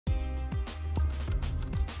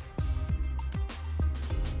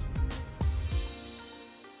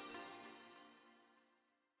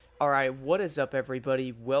Alright, what is up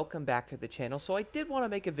everybody? Welcome back to the channel. So I did want to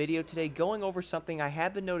make a video today going over something I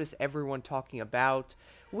have been noticed everyone talking about.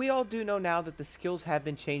 We all do know now that the skills have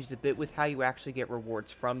been changed a bit with how you actually get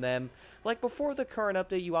rewards from them. Like before the current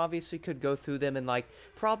update, you obviously could go through them and like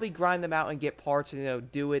probably grind them out and get parts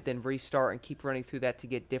and do it, then restart and keep running through that to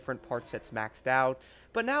get different part sets maxed out.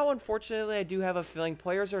 But now, unfortunately, I do have a feeling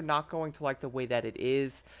players are not going to like the way that it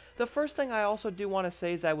is. The first thing I also do want to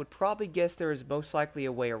say is I would probably guess there is most likely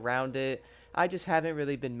a way around it. I just haven't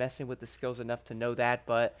really been messing with the skills enough to know that,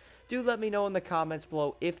 but do let me know in the comments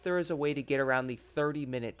below if there is a way to get around the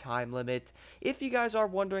 30-minute time limit. If you guys are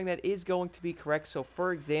wondering, that is going to be correct. So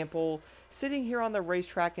for example, sitting here on the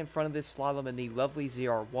racetrack in front of this slalom in the lovely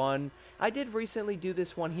ZR1, I did recently do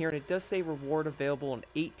this one here, and it does say reward available in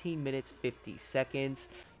 18 minutes 50 seconds.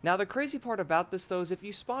 Now, the crazy part about this, though, is if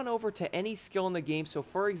you spawn over to any skill in the game, so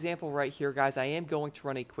for example, right here, guys, I am going to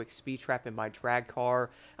run a quick speed trap in my drag car.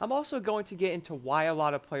 I'm also going to get into why a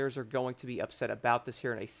lot of players are going to be upset about this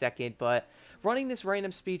here in a second, but running this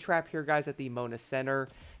random speed trap here, guys, at the Mona Center.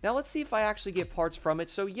 Now, let's see if I actually get parts from it.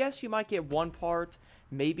 So, yes, you might get one part,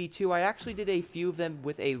 maybe two. I actually did a few of them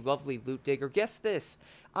with a lovely loot digger. Guess this.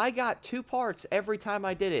 I got 2 parts every time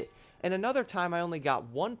I did it, and another time I only got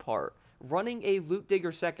 1 part. Running a loot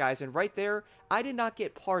digger set, guys, and right there, I did not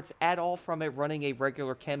get parts at all from it running a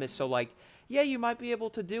regular chemist. So like, yeah, you might be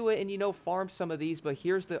able to do it and farm some of these, but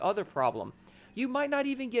here's the other problem. You might not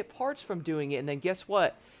even get parts from doing it, and then guess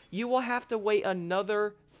what? You will have to wait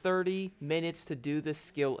another 30 minutes to do this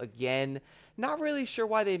skill again. Not really sure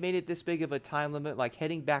why they made it this big of a time limit. Like,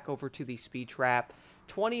 heading back over to the speed trap,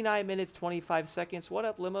 29 minutes 25 seconds. What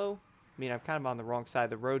up, limo? I mean, I'm kind of on the wrong side of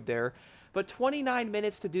the road there. But 29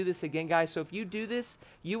 minutes to do this again, guys. So if you do this,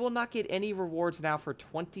 you will not get any rewards now for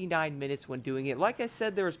 29 minutes when doing it. Like I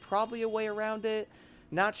said, there is probably a way around it.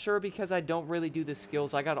 Not sure because I don't really do the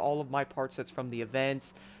skills. I got all of my part sets from the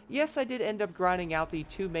events. Yes, I did end up grinding out the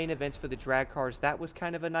 2 main events for the drag cars. That was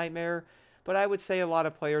kind of a nightmare. But I would say a lot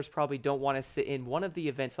of players probably don't want to sit in one of the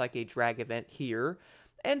events like a drag event here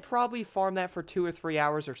and probably farm that for 2 or 3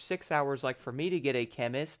 hours or 6 hours like for me to get a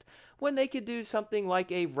chemist, when they could do something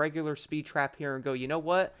like a regular speed trap here and go, you know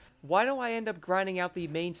what, why don't I end up grinding out the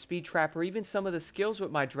main speed trap or even some of the skills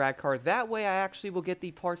with my drag car? That way I actually will get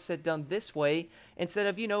the parts set done this way instead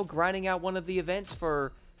of grinding out one of the events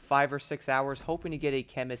for 5 or 6 hours hoping to get a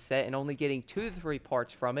chemist set and only getting 2 to 3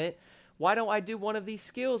 parts from it. Why don't I do one of these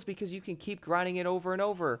skills? Because you can keep grinding it over and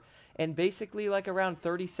over. And basically, like around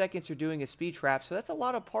 30 seconds, you're doing a speed trap. So that's a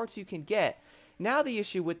lot of parts you can get. Now the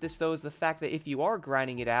issue with this, though, is the fact that if you are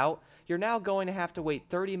grinding it out, you're now going to have to wait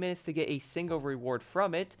 30 minutes to get a single reward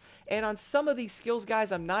from it. And on some of these skills,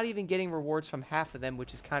 guys, I'm not even getting rewards from half of them,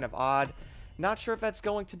 which is kind of odd. Not sure if that's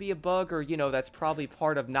going to be a bug or, that's probably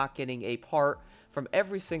part of not getting a part from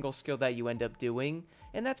every single skill that you end up doing.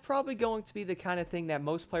 And that's probably going to be the kind of thing that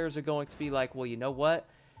most players are going to be like, well, you know what?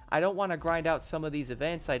 I don't want to grind out some of these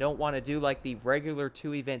events. I don't want to do like the regular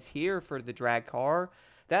 2 events here for the drag car.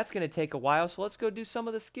 That's going to take a while, so let's go do some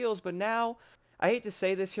of the skills. But now, I hate to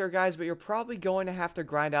say this here, guys, but you're probably going to have to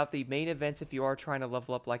grind out the main events if you are trying to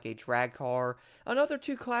level up like a drag car. Another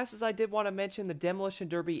 2 classes I did want to mention, the Demolition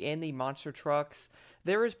Derby and the Monster Trucks.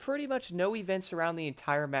 There is pretty much no events around the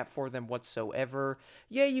entire map for them whatsoever.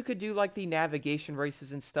 Yeah, you could do like the navigation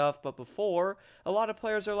races and stuff, but before, a lot of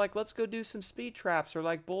players are like, let's go do some speed traps or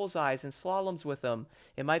like bullseyes and slaloms with them.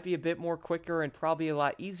 It might be a bit more quicker and probably a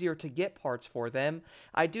lot easier to get parts for them.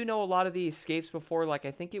 I do know a lot of the escapes before, like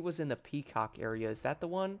I think it was in the Peacock area. Is that the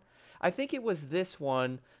one? I think it was this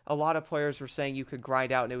one. A lot of players were saying you could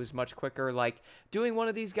grind out and it was much quicker. Like, doing one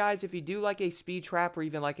of these guys, if you do like a speed trap or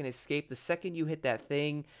even like an escape, the second you hit that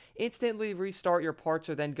thing, instantly restart. Your parts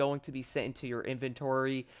are then going to be sent into your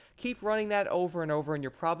inventory. Keep running that over and over and you're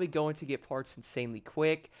probably going to get parts insanely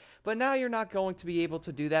quick. But now you're not going to be able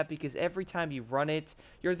to do that because every time you run it,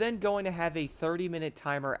 you're then going to have a 30-minute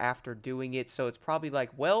timer after doing it. So it's probably like,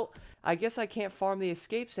 well, I guess I can't farm the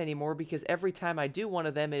escapes anymore because every time I do one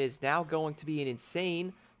of them, it is now going to be an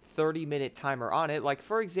insane 30-minute timer on it. Like,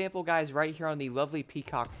 for example, guys, right here on the lovely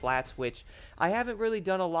Peacock Flats, which I haven't really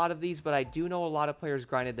done a lot of these, but I do know a lot of players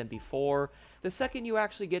grinded them before. The second you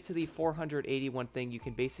actually get to the 481 thing, you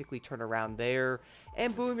can basically turn around there,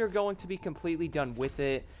 and boom, you're going to be completely done with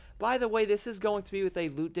it. By the way, this is going to be with a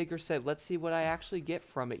loot digger set. Let's see what I actually get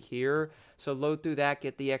from it here. So load through that,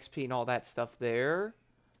 get the XP and all that stuff there.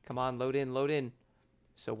 Come on, load in, load in.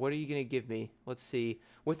 So what are you going to give me? Let's see.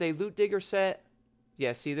 With a loot digger set,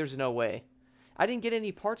 yeah, see, there's no way. I didn't get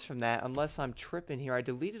any parts from that unless I'm tripping here. I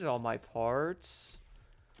deleted all my parts.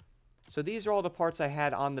 So these are all the parts I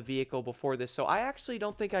had on the vehicle before this. So I actually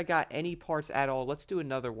don't think I got any parts at all. Let's do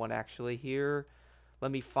another one actually here.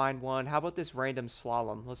 Let me find one. How about this random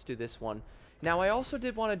slalom? Let's do this one. Now, I also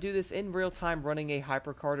did want to do this in real time running a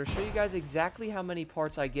hypercar to show you guys exactly how many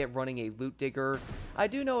parts I get running a loot digger. I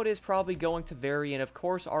do know it is probably going to vary, and of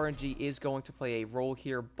course RNG is going to play a role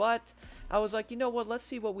here, but I was like, you know what, let's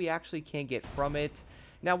see what we actually can get from it.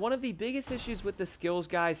 Now, one of the biggest issues with the skills,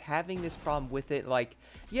 guys, having this problem with it, like,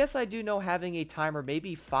 yes, I do know having a timer,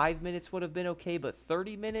 maybe 5 minutes would have been okay, but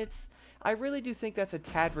 30 minutes? I really do think that's a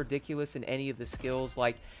tad ridiculous in any of the skills.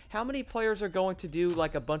 Like, how many players are going to do,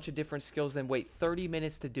 like, a bunch of different skills then wait 30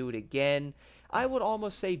 minutes to do it again? I would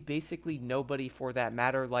almost say basically nobody for that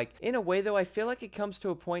matter. Like, in a way, though, I feel like it comes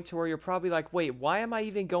to a point to where you're probably like, wait, why am I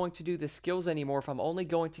even going to do the skills anymore if I'm only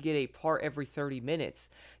going to get a part every 30 minutes?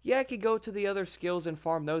 Yeah, I could go to the other skills and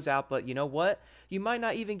farm those out, but you know what? You might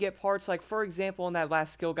not even get parts. Like, for example, in that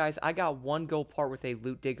last skill, guys, I got one gold part with a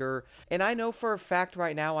loot digger, and I know for a fact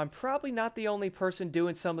right now I'm probably not the only person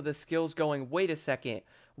doing some of the skills going, wait a second,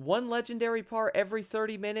 one legendary part every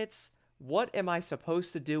 30 minutes? What am I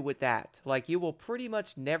supposed to do with that? Like, you will pretty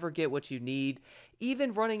much never get what you need.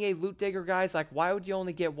 Even running a loot digger, guys, like, why would you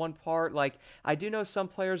only get one part? Like, I do know some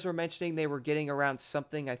players were mentioning they were getting around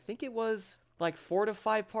something, I think it was like 4 to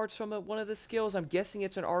 5 parts from one of the skills. I'm guessing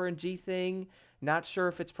it's an RNG thing. Not sure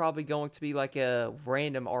if it's probably going to be like a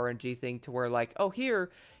random RNG thing to where like, oh,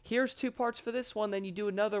 here's 2 parts for this one, then you do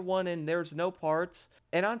another one and there's no parts.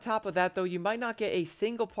 And on top of that, though, you might not get a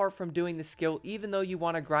single part from doing the skill, even though you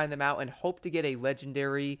want to grind them out and hope to get a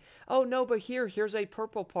legendary. Oh, no, but here's a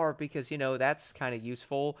purple part because, you know, that's kind of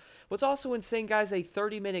useful. What's also insane, guys, a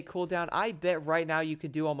 30-minute cooldown. I bet right now you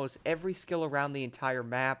can do almost every skill around the entire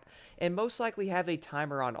map and most likely have a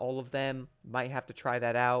timer on all of them. Might have to try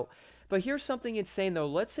that out. But here's something insane, though.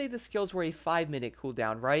 Let's say the skills were a 5-minute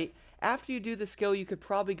cooldown, right? After you do the skill, you could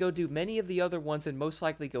probably go do many of the other ones and most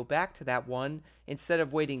likely go back to that one instead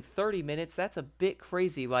of waiting 30 minutes. That's a bit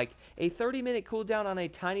crazy. Like, a 30-minute cooldown on a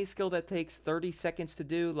tiny skill that takes 30 seconds to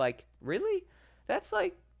do, like, really? That's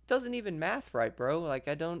like, doesn't even math right, bro. Like,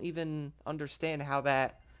 I don't even understand how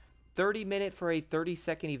that 30-minute for a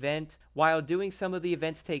 30-second event, while doing some of the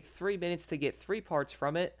events take 3 minutes to get 3 parts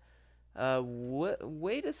from it.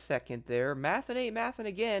 Wait a second there. Mathin' ain't mathin'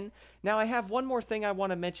 again. Now, I have one more thing I want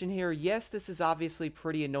to mention here. Yes, this is obviously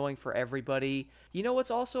pretty annoying for everybody. You know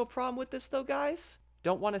what's also a problem with this, though, guys?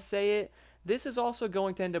 Don't want to say it. This is also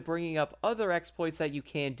going to end up bringing up other exploits that you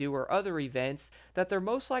can do or other events that they're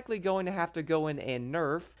most likely going to have to go in and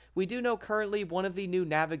nerf. We do know currently one of the new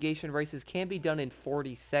navigation races can be done in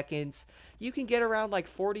 40 seconds. You can get around like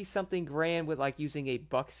 40 something grand with like using a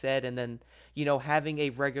buck set and then, you know, having a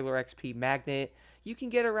regular XP magnet. You can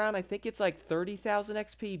get around, I think it's like 30,000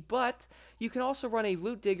 XP, but you can also run a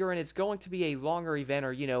loot digger and it's going to be a longer event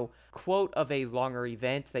or, you know, quote of a longer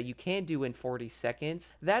event that you can do in 40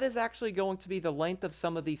 seconds. That is actually going to be the length of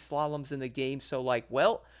some of these slaloms in the game. So like,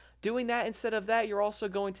 well, doing that instead of that, you're also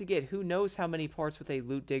going to get who knows how many parts with a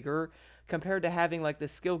loot digger compared to having like the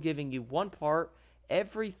skill giving you one part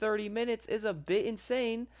every 30 minutes is a bit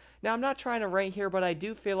insane. Now, I'm not trying to rant here, but I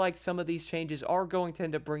do feel like some of these changes are going to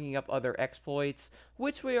end up bringing up other exploits,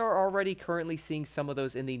 which we are already currently seeing some of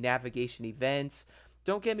those in the navigation events.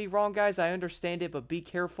 Don't get me wrong, guys, I understand it, but be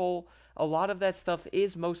careful. A lot of that stuff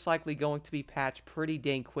is most likely going to be patched pretty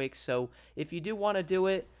dang quick, so if you do want to do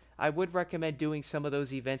it, I would recommend doing some of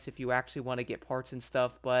those events if you actually want to get parts and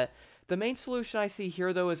stuff, but the main solution I see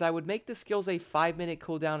here, though, is I would make the skills a 5-minute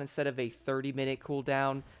cooldown instead of a 30-minute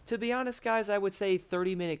cooldown. To be honest, guys, I would say a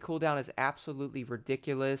 30-minute cooldown is absolutely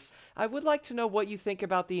ridiculous. I would like to know what you think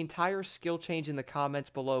about the entire skill change in the comments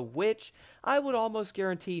below, which I would almost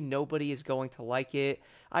guarantee nobody is going to like it.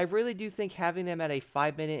 I really do think having them at a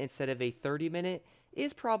 5-minute instead of a 30-minute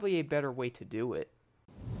is probably a better way to do it.